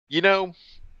You know,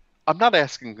 I'm not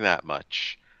asking that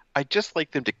much. I'd just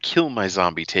like them to kill my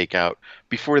zombie takeout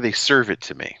before they serve it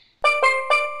to me.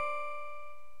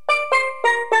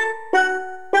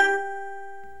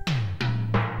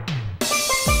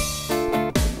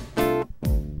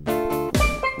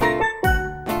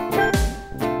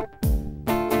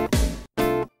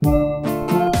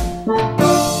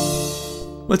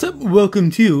 What's up?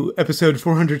 Welcome to episode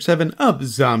 407 of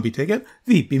Zombie Ticket,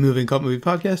 the B-Movie and Cult Movie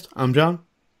Podcast. I'm John.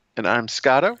 And I'm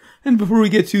Scotto. And before we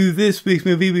get to this week's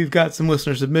movie, we've got some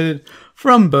listeners submitted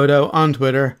from Bodo on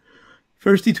Twitter.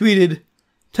 First, he tweeted,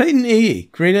 Titan A.E,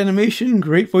 great animation,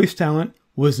 great voice talent.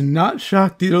 Was not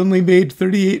shocked it only made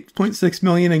 $38.6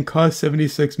 million and cost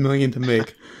 $76 million to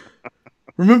make.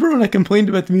 Remember when I complained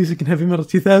about the music in Heavy Metal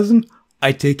 2000?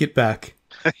 I take it back.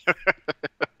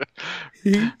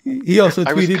 He also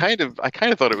tweeted. I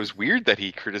kind of thought it was weird that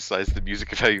he criticized the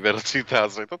music of Heavy Metal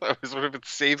 2000. I thought that was one of its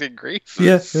saving graces.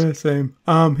 Yeah, same.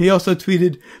 He also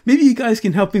tweeted, maybe you guys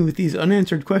can help me with these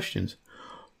unanswered questions.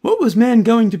 What was man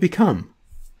going to become?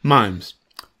 Mimes.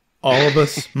 All of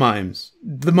us mimes.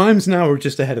 The mimes now are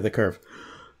just ahead of the curve.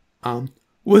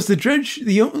 Was the dredge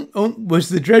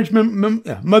mothership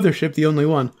the only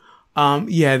one?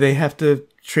 Yeah, they have to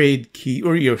trade key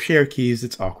or share keys.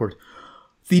 It's awkward.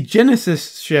 The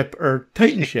Genesis ship, or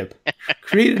Titan ship,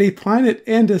 created a planet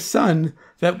and a sun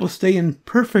that will stay in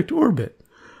perfect orbit.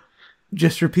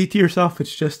 Just repeat to yourself,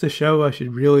 it's just a show, I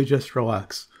should really just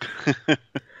relax.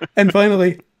 And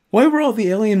finally, why were all the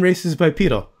alien races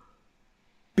bipedal?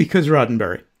 Because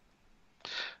Roddenberry.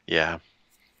 Yeah.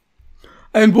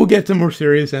 And we'll get to more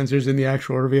serious answers in the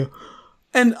actual review.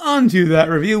 And on to that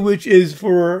review, which is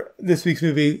for this week's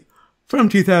movie from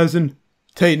 2000,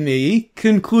 Titan A.E,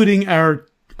 concluding our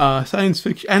science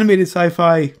fiction, animated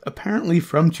sci-fi, apparently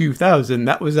from 2000.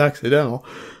 That was accidental.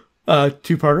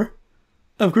 Two-parter.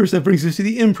 Of course, that brings us to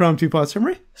the impromptu plot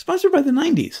summary, sponsored by the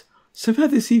 90s. Somehow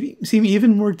they seem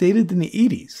even more dated than the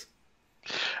 80s.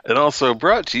 And also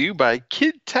brought to you by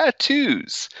Kid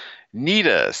Tattoos. Need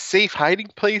a safe hiding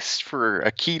place for a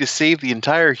key to save the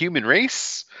entire human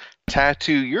race?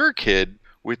 Tattoo your kid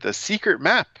with a secret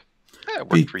map. That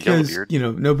worked for Yellowbeard.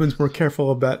 No one's more careful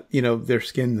about, their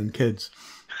skin than kids.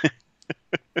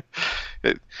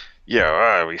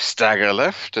 We stagger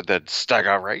left and then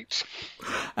stagger right.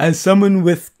 As someone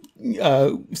with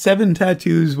 7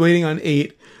 tattoos waiting on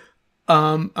 8,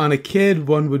 on a kid,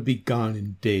 one would be gone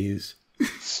in days.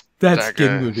 That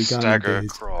skin would be gone in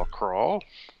days. Crawl.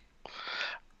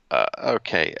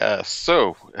 Okay,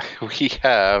 so we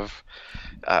have...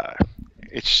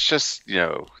 it's just,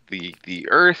 the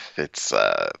Earth, it's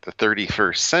the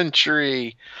 31st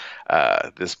century,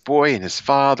 this boy and his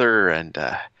father, and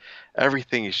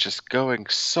everything is just going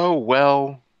so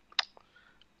well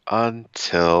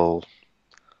until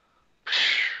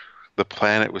the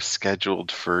planet was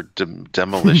scheduled for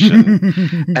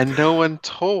demolition, and no one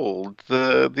told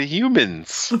the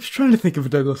humans. I was trying to think of a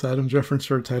Douglas Adams reference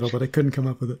for a title, but I couldn't come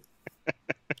up with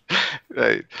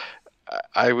it.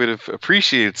 I would have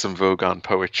appreciated some Vogon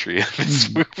poetry in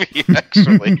this movie,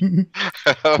 actually.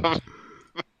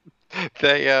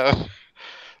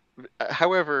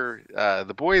 However,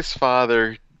 the boy's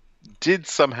father did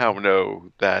somehow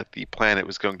know that the planet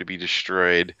was going to be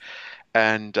destroyed,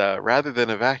 and rather than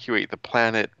evacuate the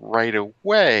planet right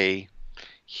away,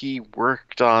 he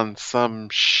worked on some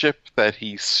ship that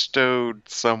he stowed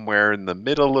somewhere in the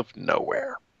middle of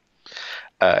nowhere.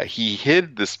 He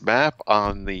hid this map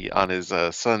on his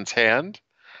son's hand,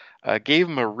 gave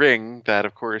him a ring that,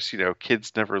 of course,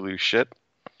 kids never lose shit,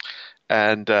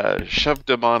 and shoved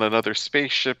him on another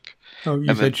spaceship. Oh,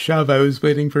 you said shove. I was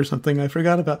waiting for something I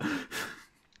forgot about.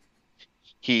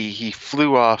 He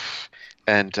flew off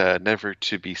and never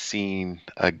to be seen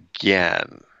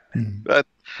again. But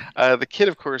the kid,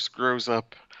 of course, grows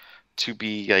up to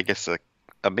be, I guess,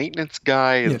 a maintenance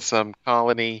guy in some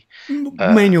colony.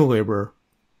 Manual laborer.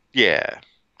 Yeah.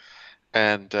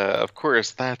 And, of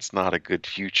course, that's not a good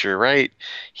future, right?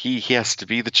 He has to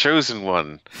be the chosen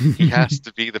one. He has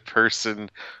to be the person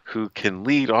who can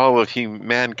lead all of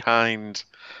mankind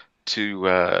to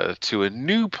a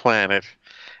new planet.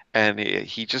 And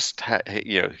he just,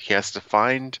 he has to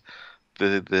find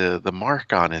the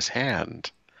mark on his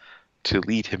hand to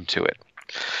lead him to it.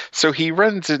 So he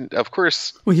runs in, of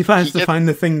course... Well, he has to find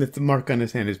the thing that the mark on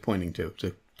his hand is pointing to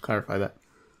clarify that.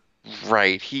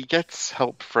 Right. He gets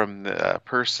help from the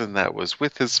person that was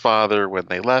with his father when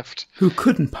they left. Who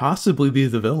couldn't possibly be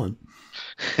the villain.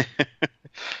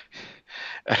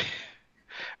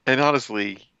 And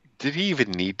honestly, did he even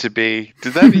need to be?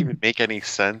 Did that even make any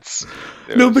sense?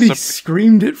 Nobody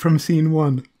screamed it from scene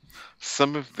 1.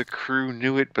 some of the crew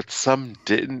knew it, but some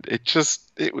didn't.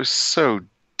 It was so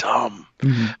dumb.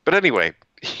 Mhm. But anyway,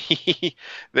 he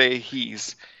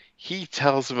he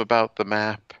tells him about the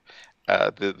map,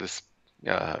 this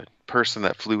person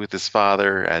that flew with his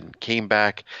father and came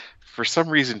back for some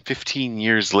reason 15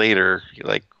 years later.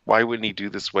 Like, why wouldn't he do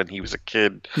this when he was a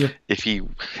kid Yep. if he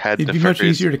had It'd be much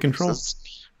nefarious easier to control.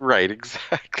 purposes? Right,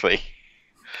 exactly.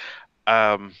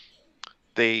 Um,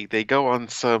 they go on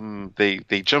some they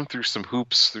jump through some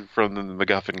hoops from the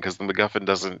MacGuffin because the MacGuffin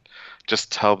doesn't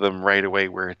just tell them right away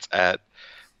where it's at.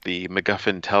 The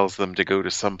MacGuffin tells them to go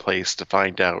to some place to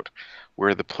find out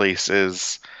where the place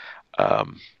is.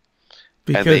 Um,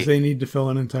 and Because they they need to fill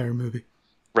an entire movie.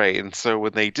 Right, and so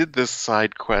when they did this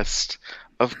side quest,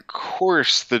 of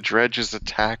course the dredges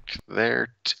attacked there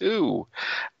too,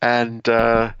 and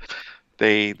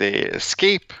they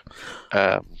escape.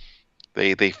 Um,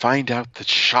 they find out the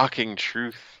shocking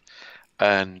truth,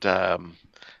 and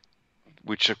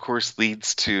which of course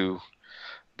leads to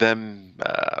them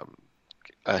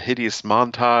a hideous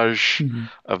montage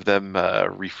Mhm. of them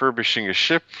refurbishing a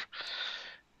ship,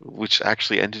 which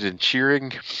actually ended in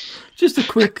cheering. Just a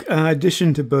quick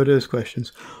addition to Bodo's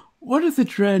questions. What are the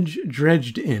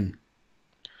dredged in?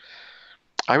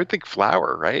 I would think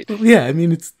flour, right? Well, yeah, I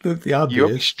mean, it's the You obvious,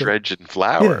 always but dredge in yeah,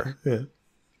 flour. yeah.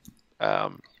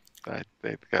 Um, I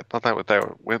thought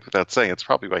that went without saying. It's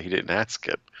probably why he didn't ask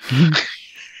it.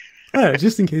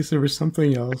 Just in case there was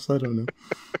something else, I don't know.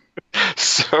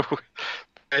 So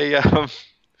they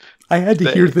I had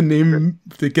to hear they the name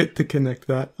to get to connect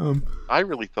that. I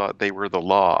really thought they were the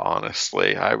law,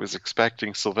 honestly. I was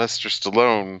expecting Sylvester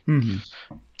Stallone Mhm.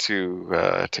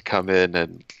 to come in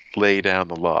and lay down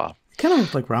the law. Kind of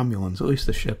looked like Romulans, at least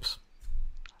the ships.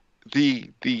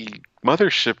 The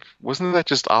mothership, wasn't that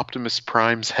just Optimus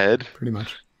Prime's head? Pretty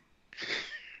much.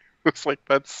 It's like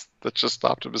that's just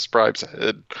Optimus Prime's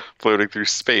head floating through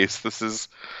space. This is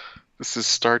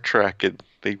Star Trek, and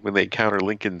when they encounter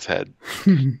Lincoln's head.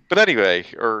 But anyway,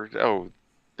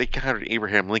 they countered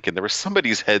Abraham Lincoln. There was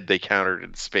somebody's head they countered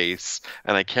in space,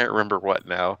 and I can't remember what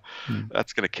now.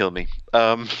 That's gonna kill me.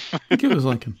 I think it was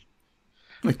Lincoln.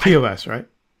 Like I TOS, right?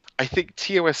 I think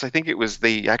TOS. I think it was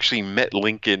they actually met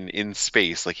Lincoln in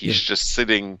space, like Yeah. he's just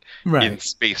sitting in Right.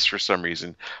 space for some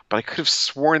reason. But I could have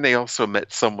sworn they also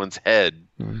met someone's head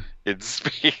Mm. in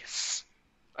space.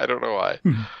 I don't know why.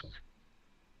 Mhm.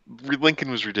 Lincoln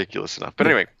was ridiculous enough. But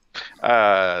Yeah. anyway,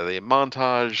 the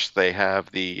montage. They have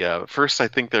the first. I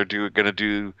think they're gonna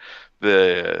do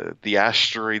the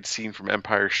asteroid scene from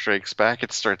Empire Strikes Back.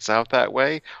 It starts out that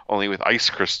way, only with ice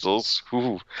crystals.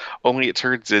 Ooh, only it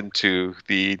turns into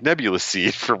the nebula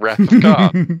scene from Wrath of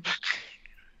Khan.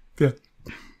 Yeah.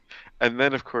 And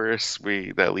then, of course,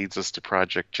 we that leads us to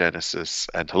Project Genesis,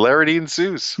 and hilarity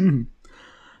ensues. Mhm.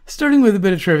 Starting with a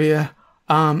bit of trivia.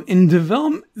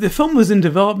 The film was in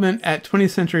development at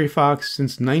 20th Century Fox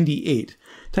since '98.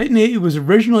 Titan A.E. was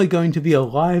originally going to be a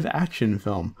live action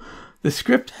film. The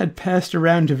script had passed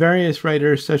around to various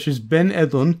writers such as Ben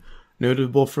Edlund,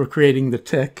 notable for creating The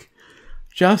Tick,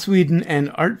 Joss Whedon,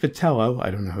 and Art Vitello,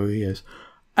 I don't know who he is.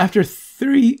 After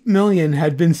 $3 million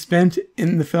had been spent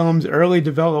in the film's early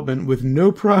development with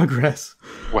no progress,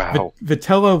 Wow.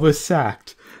 Vitello was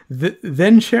sacked. The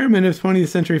then chairman of 20th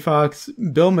Century Fox,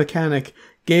 Bill Mechanic,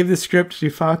 gave the script to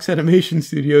Fox Animation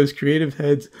Studios creative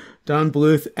heads Don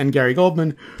Bluth and Gary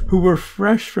Goldman, who were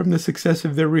fresh from the success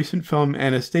of their recent film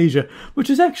Anastasia, which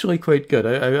is actually quite good.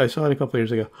 I saw it a couple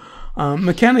years ago.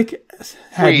 Mechanic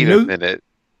had Wait a no... minute.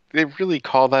 They really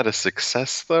call that a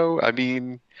success, though? I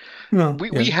mean, Well, we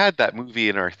yeah. had that movie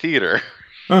in our theater.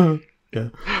 Uh-huh.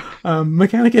 Yeah.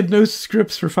 Mechanic had no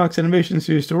scripts for Fox Animation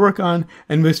Studios to work on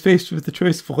and was faced with the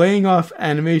choice of laying off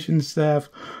animation staff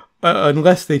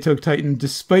unless they took Titan.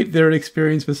 Despite their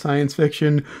experience with science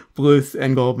fiction, Bluth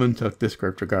and Goldman took the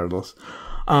script regardless.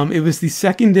 It was the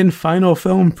second and final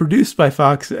film produced by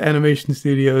Fox Animation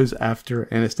Studios after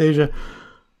Anastasia.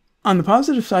 On the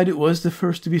positive side, it was the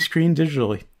first to be screened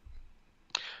digitally.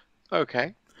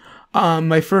 Okay.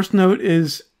 My first note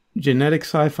is generic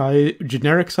sci-fi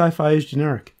is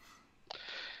generic.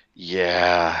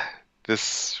 Yeah.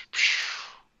 This.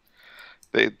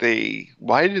 They.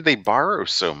 Why did they borrow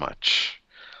so much?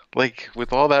 Like,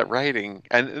 with all that writing.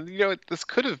 And, this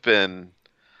could have been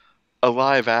a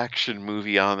live action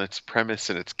movie on its premise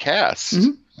and its cast.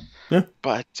 Mhm. Yeah.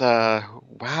 But,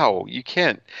 wow, you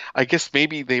can't. I guess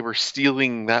maybe they were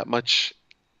stealing that much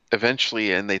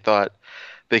eventually and they thought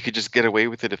they could just get away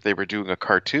with it if they were doing a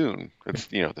cartoon. It's,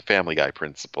 the Family Guy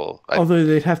principle. Although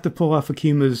they'd have to pull off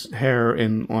Akima's hair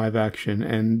in live action,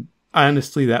 and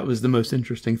honestly, that was the most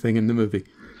interesting thing in the movie.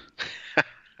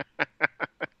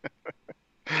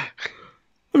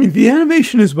 mean, the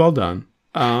animation is well done.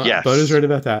 Bud is Yes. right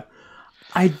about that.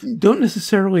 I don't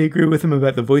necessarily agree with him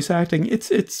about the voice acting. It's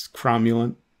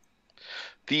cromulent.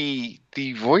 The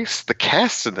voice, the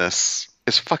cast in this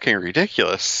is fucking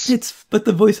ridiculous. But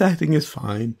the voice acting is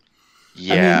fine. I mean,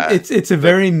 Yeah. it's a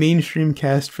very mainstream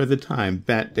cast for the time.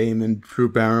 Matt Damon, Drew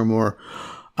Barrymore,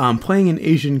 playing an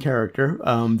Asian character.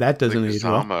 That doesn't age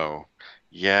well. Leguizamo.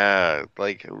 Yeah,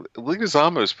 like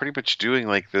Leguizamo is pretty much doing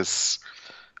like this.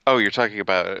 Oh, you're talking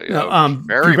about No,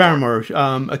 Drew Barrymore. Barrymore,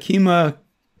 Akima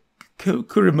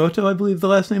Kurimoto, I believe the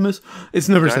last name is. It's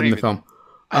never I said don't in the even film.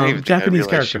 I didn't even think I Japanese realized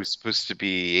she character. was supposed to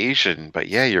be Asian, but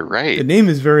yeah, you're The right. name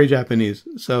is very Japanese,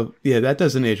 so yeah, that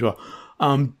doesn't age well.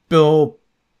 Bill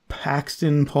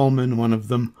Paxton Pullman, one of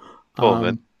them.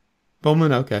 Pullman.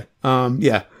 Pullman, okay.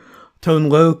 Yeah. Tone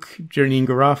Loc, Janine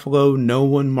Garofalo. No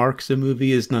one marks a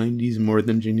movie as 90s more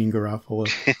than Janine Garofalo.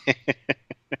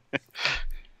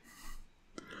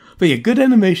 But yeah, good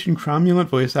animation, cromulent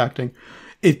voice acting.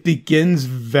 It begins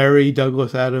very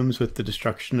Douglas Adams with the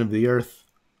destruction of the Earth.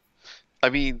 I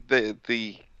mean,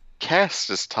 the cast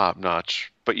is top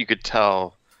notch, but you could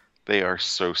tell they are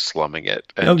so slumming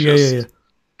it Oh and yeah, yeah, yeah. just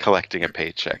collecting a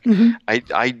paycheck. Mm-hmm.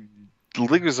 I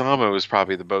Leguizamo is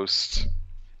probably the most,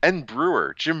 and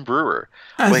Brewer, Jim Brewer,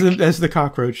 As the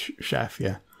cockroach chef,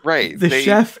 yeah. right? The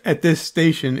chef at this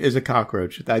station is a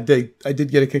cockroach. I did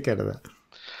get a kick out of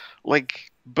that.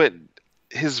 But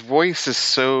his voice is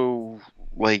so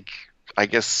like, I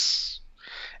guess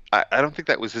I don't think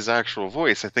that was his actual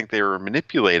voice. I think they were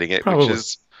manipulating it, which Probably.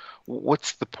 is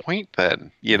what's the point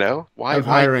then? You know, Of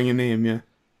hiring a name, yeah.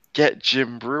 get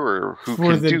Jim Brewer who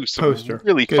For can the do some poster,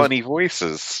 really 'cause- funny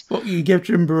voices? Well, you get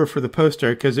Jim Brewer for the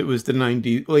poster because it was the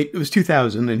 90s. It was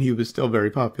 2000, and he was still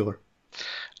very popular.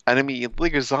 And I mean,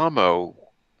 Leguizamo,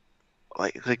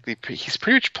 he's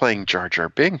pretty much playing Jar Jar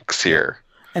Binks here.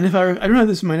 And if I don't have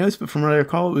this in my notes, but from what I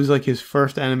recall, it was like his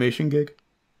first animation gig.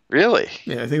 Really?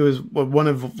 Yeah, I think it was one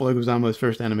of Leguizamo's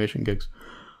first animation gigs.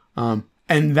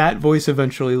 And that voice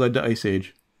eventually led to Ice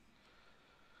Age.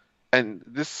 And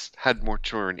this had more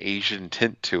to an Asian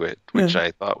tint to it, which Yeah.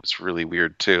 I thought was really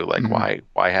weird too. Like,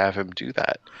 why have him do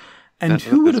that? And None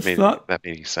who of would this have thought? that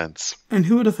made any sense? And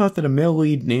who would have thought that a male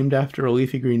lead named after a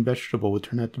leafy green vegetable would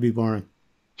turn out to be boring?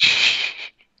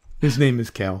 His name is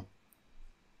Cal.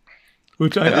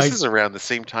 Which And this is around the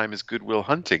same time as Good Will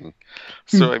Hunting,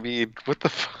 so I mean, what the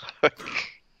fuck?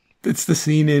 it's the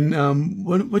scene in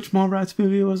which Mallrats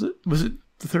movie was it? Was it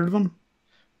the third one?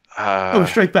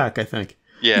 Strike Back, I think.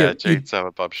 Yeah, Jay and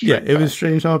Silent Bob Strike Yeah, it was Back.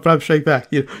 Strange Silent Bob Strike Back.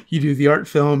 You do the art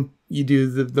film, you do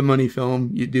the money film,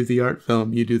 you do the art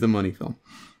film, you do the money film.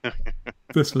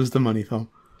 This was the money film.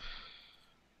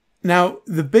 Now,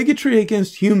 the bigotry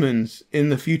against humans in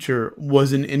the future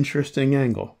was an interesting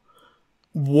angle.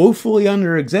 Woefully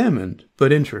underexamined,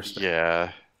 but interesting.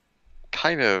 Yeah,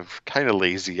 kind of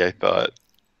lazy, I thought.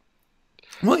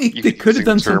 Well, Even they could have using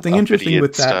done the term something interesting uppity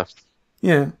with and that. stuff.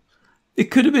 Yeah. It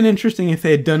could have been interesting if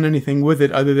they had done anything with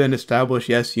it other than establish,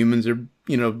 yes, humans are,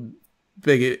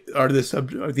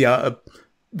 the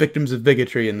victims of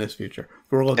bigotry in this future.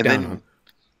 We're looked And down then, on.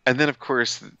 and then, of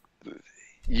course,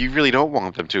 you really don't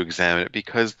want them to examine it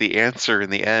because the answer in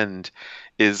the end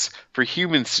is for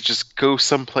humans to just go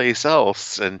someplace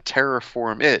else and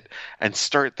terraform it and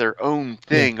start their own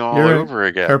thing all You're right. over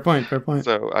again. Fair point, fair point.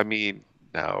 So, I mean,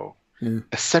 no. Yeah.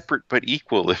 A separate but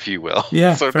equal, if you will.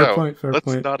 Yeah, so fair no, point, fair let's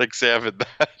point. not examine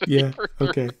that. Yeah, further.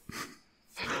 okay.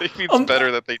 It means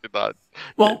better that they did not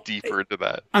get deeper into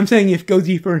that. I'm saying if go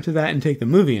deeper into that and take the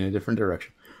movie in a different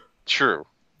direction. True.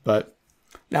 But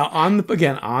now on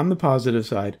the positive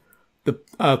side, the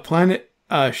planet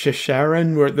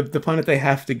Shisharan, where the planet they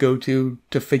have to go to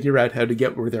figure out how to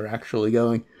get where they're actually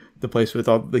going, the place with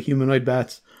all the humanoid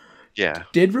bats, Yeah.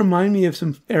 did remind me of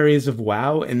some areas of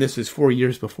WoW, and this is 4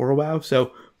 years before WoW,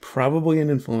 so probably an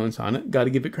influence on it. Got to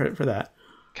give it credit for that.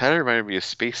 Kind of reminded me of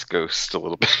Space Ghost a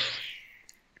little bit.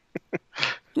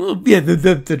 Well, yeah,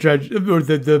 the dredge or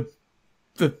the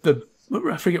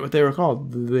I forget what they were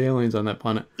called, the aliens on that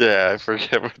planet. Yeah, I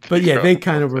forget what But yeah, they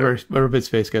kind of were. were a bit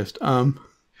Space Ghost.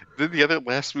 Did the other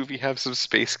last movie have some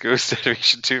Space Ghost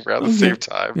animation too around the same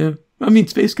time? Yeah, I mean,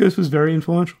 Space Ghost was very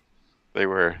influential. They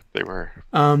were.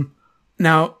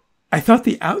 Now, I thought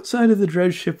the outside of the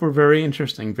dredge ship were very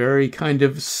interesting, very kind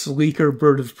of sleeker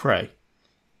bird of prey.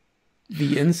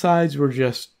 The insides were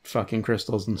just fucking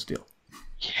crystals and steel.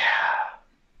 Yeah.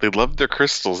 They loved their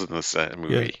crystals in this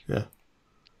movie. Yeah.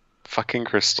 Fucking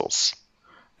crystals.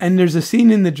 And there's a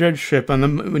scene in the dredge ship when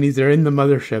they're in the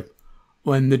mothership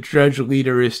when the dredge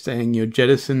leader is saying,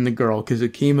 jettison the girl, because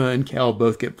Akima and Cal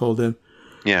both get pulled in.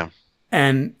 Yeah.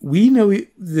 And we know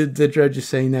the dredge is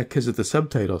saying that because of the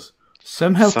subtitles.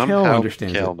 Somehow Kel Somehow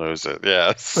understands Kale it. knows it. Like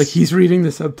Yes. he's reading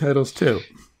the subtitles too.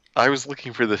 I was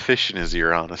looking for the fish in his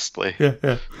ear, honestly. Yeah,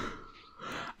 yeah.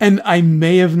 And I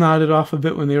may have nodded off a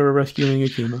bit when they were rescuing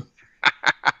Akima.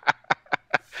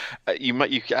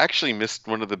 You actually missed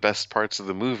one of the best parts of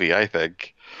the movie, I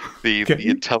think. The Okay.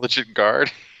 intelligent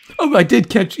guard Oh, I did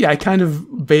catch. Yeah, I kind of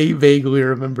vaguely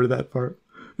remember that part.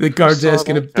 The who guard's saw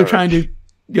asking that him. They're coming. trying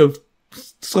to,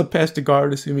 slip past the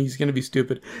guard, assuming he's going to be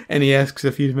stupid, and he asks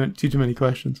a few too many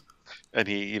questions. And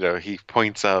he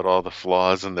points out all the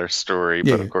flaws in their story,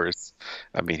 Yeah, but yeah. of course,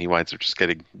 I mean, he winds up just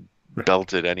getting Right.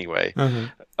 belted anyway.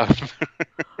 Uh-huh.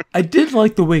 I did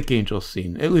like the Wake Angel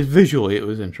scene. It was visually, it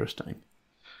was interesting.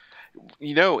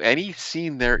 Any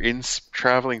scene there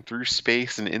traveling through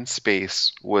space and in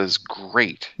space was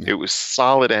great. Yeah. It was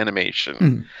solid animation.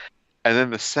 Mhm. And then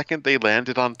the second they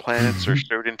landed on planets or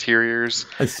showed interiors,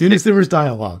 As soon it as there was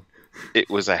dialogue. it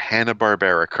was a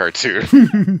Hanna-Barbera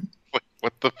cartoon.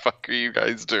 What the fuck are you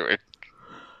guys doing?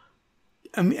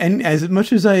 And as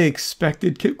much as I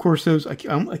expected Corso's, I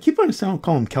keep on to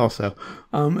call him Kelso.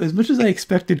 As much as I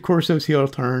expected Corso's heel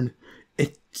turn,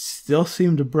 it still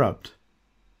seemed abrupt.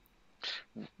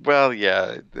 Well,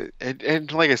 yeah,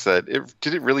 and like I said,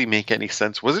 did it really make any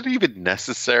sense? Was it even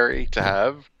necessary to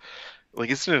have? Like,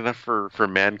 isn't it enough for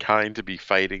mankind to be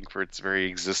fighting for its very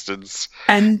existence?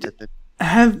 And And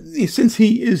then- since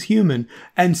he is human,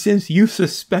 and since you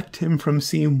suspect him from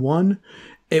scene one,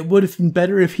 it would have been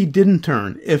better if he didn't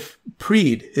turn. If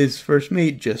Preed, his first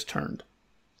mate, just turned.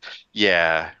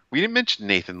 yeah, we didn't mention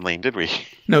Nathan Lane, did we?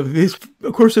 No,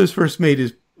 of course, his first mate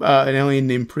is an alien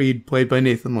named Preed, played by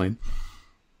Nathan Lane.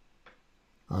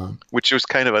 Which was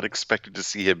kind of unexpected to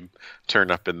see him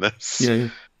turn up in this. Yeah, yeah.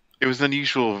 It was an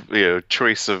unusual,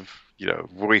 choice of,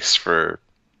 voice for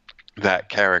that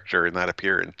character and that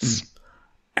appearance.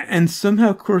 And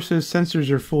somehow Corso's sensors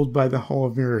are fooled by the Hall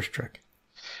of Mirrors trick.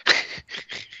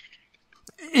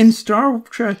 In Star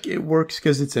Trek, it works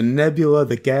because it's a nebula,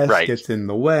 the gas Right. gets in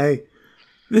the way.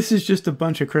 This is just a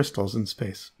bunch of crystals in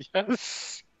space.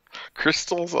 Yes.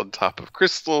 Crystals on top of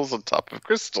crystals on top of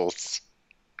crystals.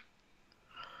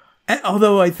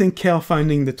 Although I think Cal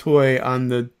finding the toy on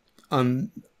the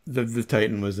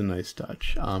Titan was a nice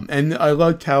touch. And I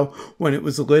liked how when it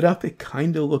was lit up, it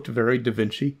kind of looked very Da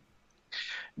Vinci.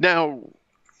 Now,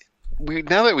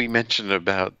 now that we mentioned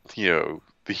about,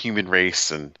 the human race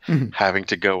and having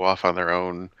to go off on their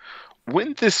own,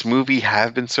 wouldn't this movie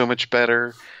have been so much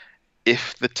better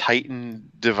if the Titan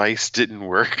device didn't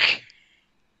work?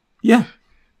 Yeah.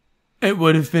 It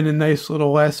would have been a nice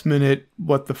little last minute,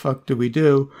 what the fuck do we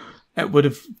do? It would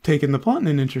have taken the plot in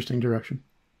an interesting direction.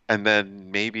 And then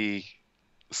maybe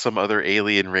some other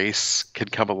alien race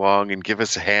could come along and give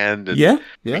us a hand and Yeah,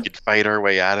 we yeah. could fight our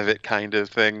way out of it kind of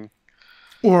thing.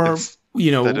 Or,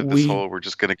 Instead of this whole, we're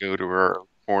just going to go to our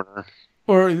corner.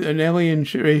 or an alien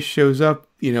race shows up,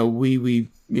 we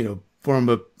form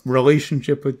a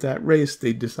relationship with that race.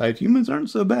 They decide humans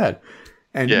aren't so bad.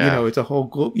 And, Yeah. it's a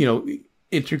whole,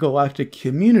 intergalactic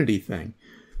community thing.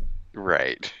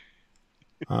 Right.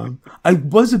 I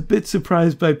was a bit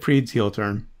surprised by Preed's heel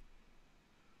turn.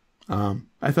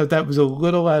 I thought that was a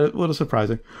little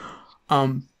surprising.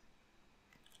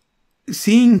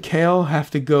 Seeing Kale have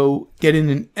to go get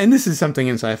in, and this is something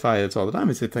in sci-fi that's all the time.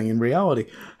 It's a thing in reality.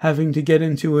 Having to get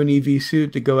into an EV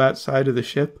suit to go outside of the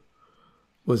ship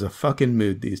was a fucking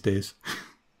mood these days.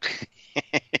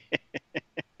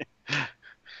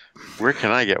 Where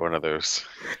can I get one of those?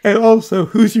 And also,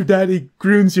 who's your daddy?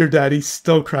 Groon's your daddy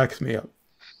still cracks me up.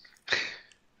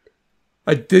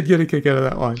 I did get a kick out of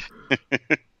that line.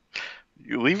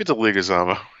 You leave it to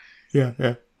Leguizamo. Yeah,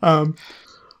 yeah.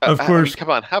 Of course. Come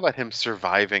on. How about him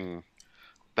surviving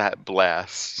that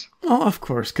blast? Well, of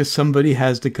course, because somebody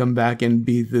has to come back and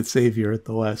be the savior at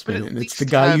the last But minute, at and it's the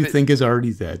least guy have you it- think is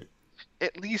already dead.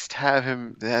 At least have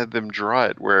them draw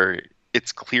it where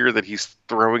it's clear that he's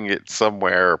throwing it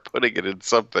somewhere or putting it in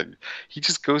something. He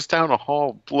just goes down a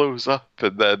hall, blows up,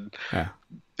 and then Yeah,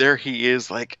 there he is,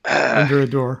 like, under a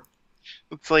door.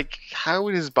 it's like, how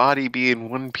would his body be in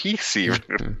one piece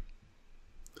even?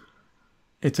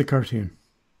 It's a cartoon.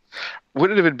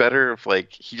 Wouldn't it have been better if,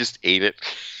 like, he just ate it?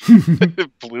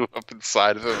 It blew up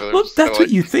inside of him. And Well, just that's like, what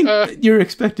you think. You're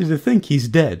expected to think he's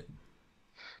dead.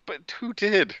 But who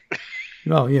did?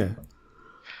 Well, yeah.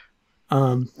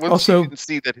 Once Also, you didn't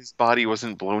see that his body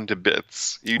wasn't blown to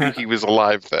bits, you knew he was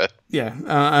alive then. yeah.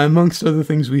 Amongst other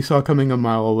things, we saw coming a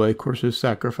mile away, Corso's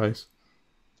sacrifice.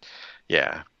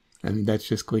 Yeah. I mean, that's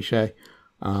just cliche.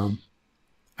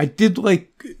 I did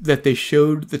like that they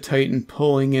showed the Titan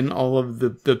pulling in all of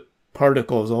the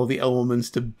particles, all the elements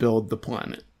to build the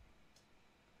planet.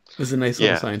 It was a nice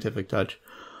little Yeah. scientific touch.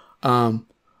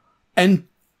 And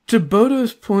to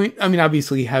Bodo's point, I mean,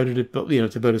 obviously, how did it,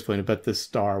 to Bodo's point about the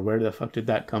star, where the fuck did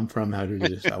that come from? How did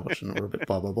it establish an orbit?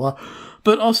 Blah, blah, blah.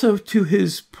 But also to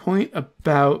his point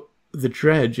about the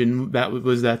dredge, and that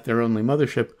was that their only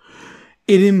mothership,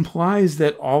 it implies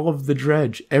that all of the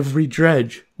dredge, every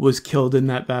dredge, was killed in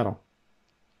that battle.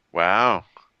 Wow.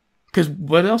 Because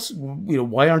what else,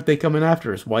 why aren't they coming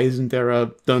after us? Why isn't there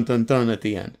a dun dun dun at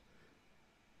the end?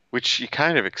 Which you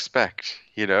kind of expect,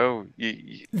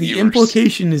 The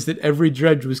implication is that every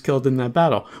dredge was killed in that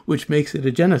battle, which makes it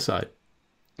a genocide.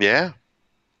 Yeah.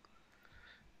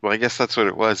 Well, I guess that's what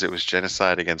it was. It was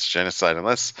genocide against genocide,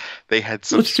 unless they had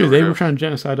some It's true. sort They were of, trying to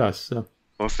genocide us. So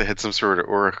unless they had some sort of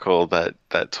oracle that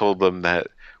told them that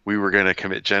we were going to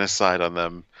commit genocide on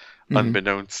them,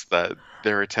 unbeknownst that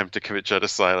their attempt to commit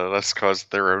genocide on us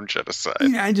caused their own genocide.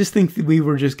 yeah, I just think that we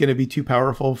were just going to be too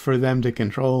powerful for them to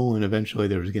control, and eventually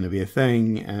there was going to be a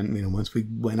thing. And once we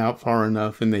went out far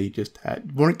enough, and they just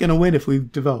weren't going to win if we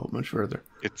developed much further.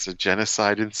 It's a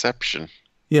genocide inception.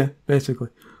 Yeah, basically.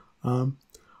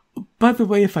 By the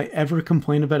way, if I ever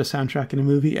complain about a soundtrack in a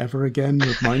movie ever again,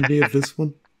 remind me of this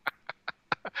one.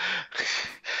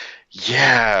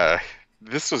 Yeah.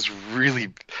 This is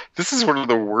one of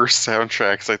the worst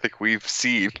soundtracks I think we've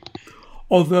seen.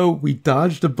 Although we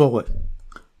dodged a bullet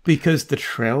because the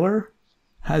trailer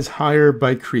has Higher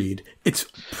by Creed. It's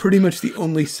pretty much the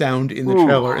only sound in the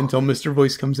trailer until Mr.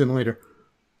 Voice comes in later.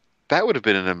 That would have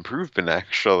been an improvement,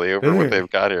 actually, over what they've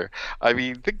got here. I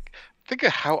mean, think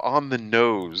of how on the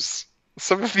nose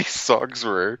some of these songs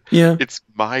were. Yeah. It's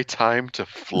My Time to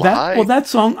Fly. That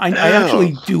song, I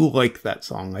actually do like that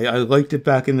song. I liked it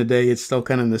back in the day. It's still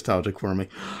kind of nostalgic for me.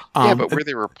 Yeah, but where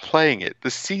they were playing it,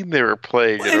 the scene they were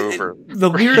playing it over. The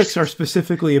lyrics are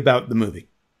specifically about the movie.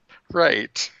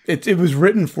 Right. It was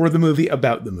written for the movie,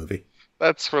 about the movie.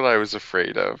 That's what I was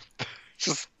afraid of.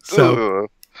 Just, so,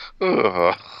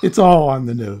 it's all on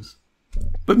the nose.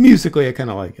 But musically, I kind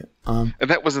of like it. And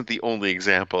that wasn't the only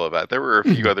example of that. There were a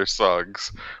few other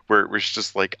songs where it was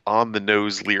just like on the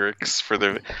nose lyrics for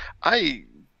the.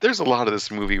 There's a lot of this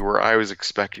movie where I was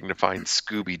expecting to find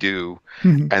Scooby Doo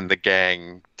and the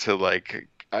gang to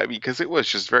because it was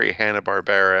just very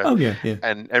Hanna-Barbara. Oh yeah, yeah.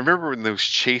 And I remember when those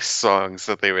chase songs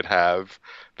that they would have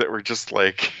that were just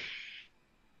like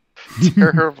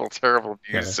terrible, terrible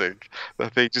music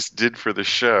that they just did for the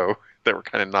show that were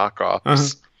kind of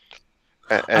knockoffs.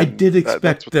 I did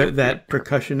expect that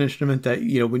percussion instrument that,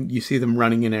 when you see them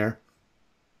running in air.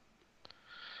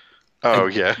 Oh,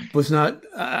 yeah.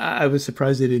 I was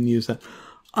surprised they didn't use that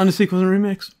on a sequel and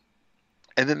remix.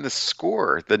 And then the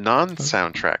score, the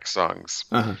non-soundtrack songs,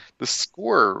 the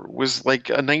score was like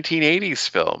a 1980s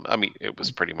film. I mean, it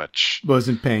was pretty much...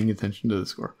 Wasn't paying attention to the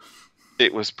score.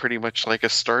 It was pretty much like a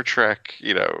Star Trek,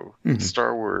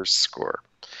 Star Wars score.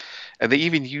 And they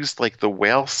even used like the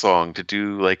whale song to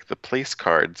do like the place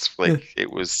cards.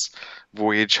 It was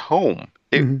Voyage Home.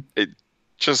 It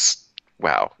just,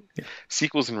 wow. Yeah.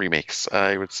 Sequels and remakes,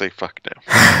 I would say fuck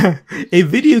no. A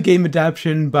video game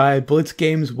adaptation by Blitz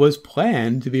Games was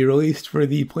planned to be released for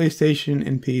the PlayStation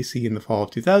and PC in the fall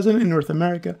of 2000 in North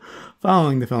America,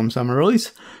 following the film's summer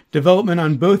release. Development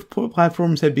on both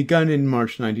platforms had begun in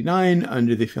March 1999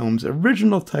 under the film's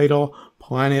original title,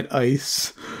 Planet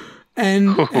Ice.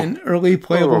 And an early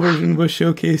playable version was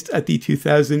showcased at the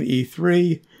 2000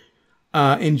 E3.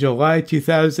 In July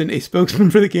 2000, a spokesman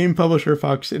for the game publisher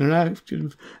Fox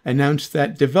Interactive announced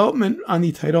that development on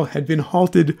the title had been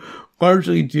halted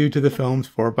largely due to the film's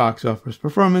poor box office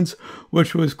performance,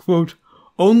 which was, quote,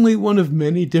 only one of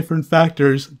many different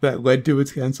factors that led to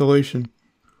its cancellation.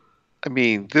 I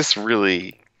mean, this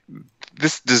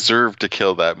deserved to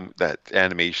kill that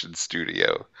animation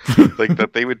studio. Like,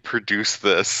 that they would produce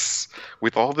this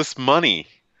with all this money.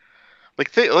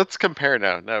 Like, let's compare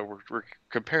now. Now we're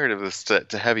comparing this to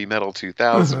Heavy Metal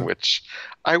 2000, which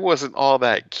I wasn't all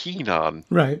that keen on.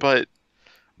 Right. But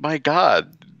my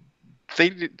God,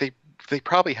 they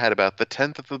probably had about the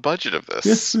 10th of the budget of this.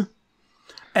 Yes.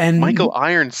 And Michael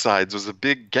Ironsides was a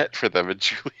big get for them at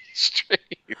Julie Strain.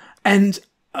 And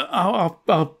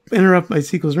I'll interrupt my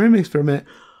sequels and remakes for a minute.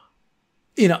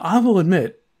 I will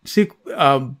admit,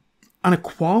 on a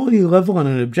quality level, on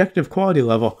an objective quality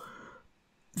level,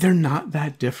 they're not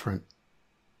that different.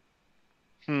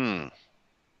 The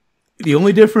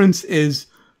only difference is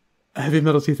Heavy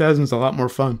Metal 2000 is a lot more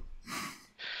fun.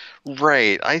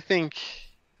 Right. I think,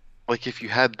 like, if you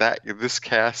had this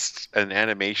cast and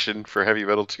animation for Heavy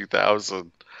Metal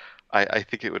 2000, I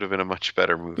think it would have been a much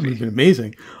better movie. It would have been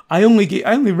amazing. I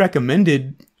only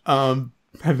recommended Heavy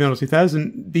Metal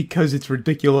 2000 because it's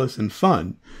ridiculous and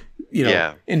fun.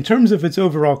 In terms of its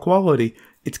overall quality,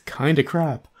 it's kind of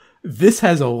crap. This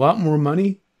has a lot more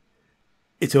money.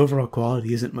 Its overall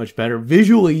quality isn't much better.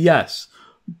 Visually, yes,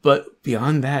 but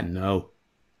beyond that, no.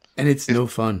 And it's It, no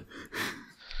fun.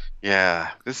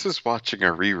 yeah, this is watching a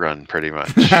rerun pretty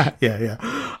much. Yeah,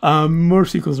 yeah. More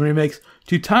sequels and remakes.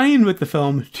 To tie in with the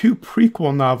film, two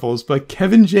prequel novels by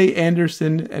Kevin J.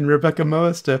 Anderson and Rebecca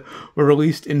Moesta were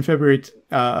released in February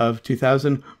of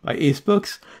 2000 by Ace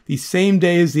Books, the same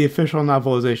day as the official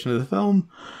novelization of the film.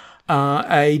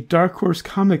 A Dark Horse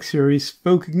comic series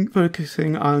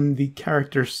focusing on the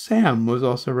character Sam was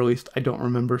also released. I don't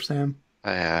remember Sam.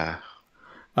 Yeah.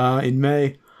 In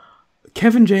May.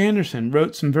 Kevin J. Anderson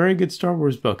wrote some very good Star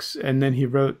Wars books, and then he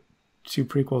wrote two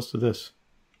prequels to this.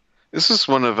 This is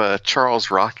one of Charles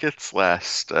Rocket's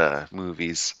last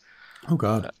movies. Oh,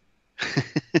 God.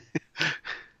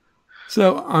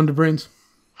 So, on to Brains.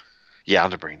 Yeah,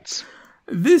 on to Brains.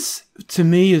 This, to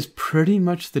me, is pretty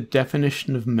much the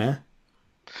definition of meh.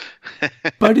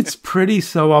 But it's pretty,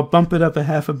 so I'll bump it up a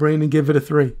half a brain and give it a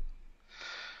 3.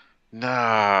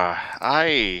 Nah,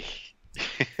 I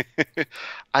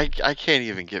I can't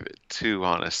even give it 2,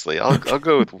 honestly. I'll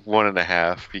go with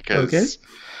 1.5 Okay. because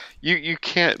you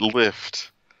can't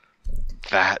lift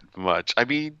that much. I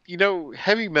mean,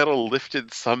 heavy metal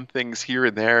lifted some things here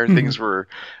and there. Mhm. Things were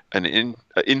an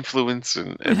influence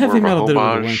and more Heavy of a Metal did it with a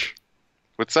homage. wink.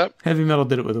 What's up? Heavy Metal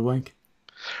did it with a wink.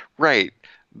 Right.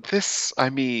 This, I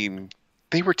mean,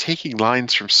 they were taking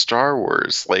lines from Star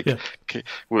Wars, like, Yeah,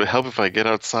 will it help if I get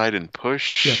outside and yeah,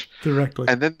 push? directly.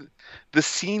 And then the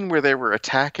scene where they were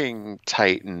attacking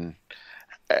Titan,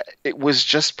 it was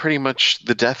just pretty much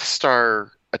the Death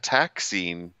Star attack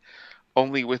scene,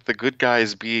 only with the good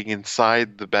guys being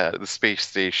inside the space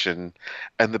station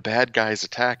and the bad guys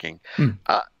attacking. Hmm.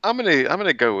 I'm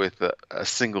gonna go with a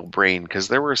single brain because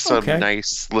there were some Okay.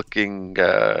 nice looking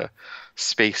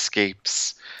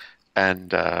spacescapes,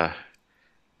 and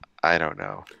I don't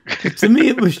know. To me,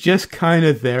 it was just kind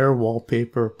of their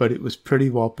wallpaper, but it was pretty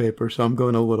wallpaper, so I'm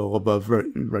going a little above,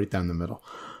 right down the middle.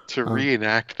 To Um,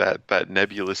 reenact that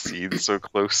nebula scene so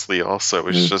closely also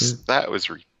was okay. just that was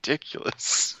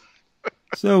ridiculous.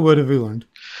 So, what have we learned?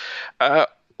 Uh,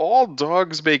 all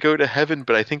dogs may go to heaven,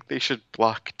 but I think they should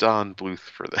block Don Bluth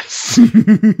for this.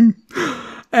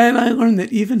 And I learned that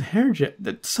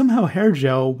that somehow hair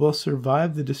gel will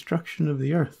survive the destruction of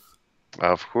the Earth.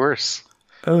 Of course.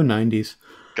 Oh, 90s.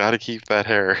 Gotta keep that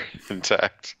hair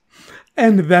intact.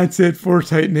 And that's it for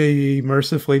Titan A.E.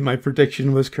 Mercifully, my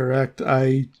prediction was correct.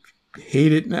 I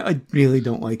hate it now. I really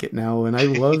don't like it now, and I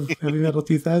love Heavy Metal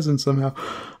 2000 somehow.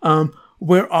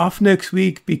 We're off next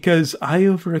week because I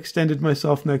overextended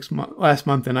myself last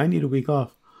month, and I need a week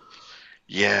off.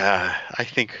 Yeah, I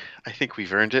think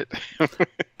we've earned it.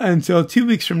 Until 2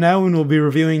 weeks from now, when we'll be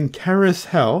reviewing Karis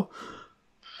Hell.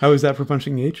 How is that for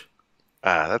punching the H?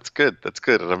 That's good. That's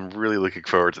good. And I'm really looking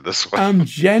forward to this one.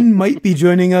 Jen might be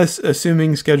joining us,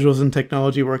 assuming schedules and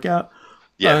technology work out.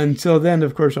 Yeah, Until then,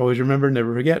 of course, always remember,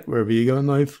 never forget, wherever you go in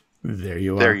life, there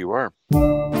you are. there you are.